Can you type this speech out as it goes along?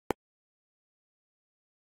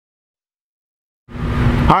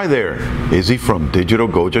Hi there, Izzy from Digital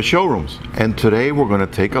Goja Showrooms, and today we're going to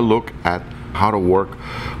take a look at how to work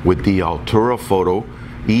with the Altura Photo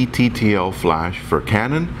E-TTL flash for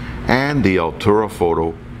Canon and the Altura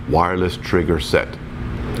Photo wireless trigger set.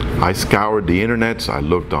 I scoured the internets, I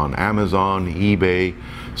looked on Amazon, eBay,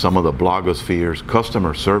 some of the blogospheres,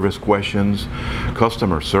 customer service questions,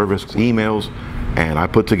 customer service emails, and I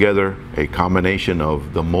put together a combination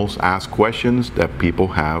of the most asked questions that people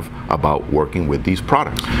have about working with these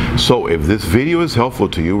products. So if this video is helpful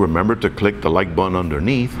to you, remember to click the like button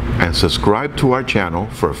underneath and subscribe to our channel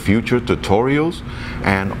for future tutorials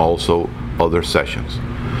and also other sessions.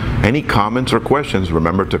 Any comments or questions,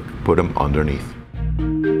 remember to put them underneath.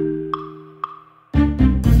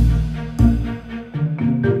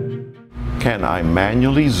 Can I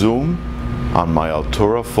manually zoom on my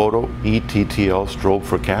Altura Photo E-TTL strobe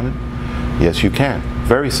for Canon? Yes, you can.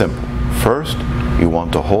 Very simple. First, you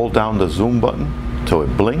want to hold down the zoom button till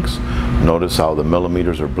it blinks. Notice how the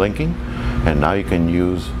millimeters are blinking. And now you can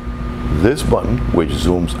use this button, which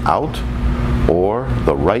zooms out, or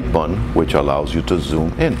the right button, which allows you to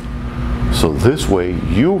zoom in. So this way,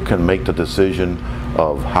 you can make the decision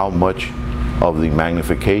of how much of the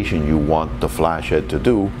magnification you want the flash head to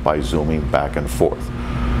do by zooming back and forth.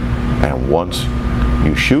 And once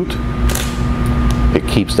you shoot, it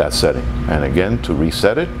keeps that setting. And again, to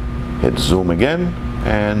reset it, hit zoom again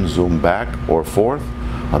and zoom back or forth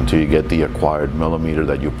until you get the acquired millimeter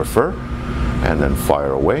that you prefer, and then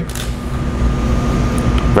fire away.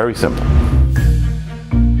 Very simple.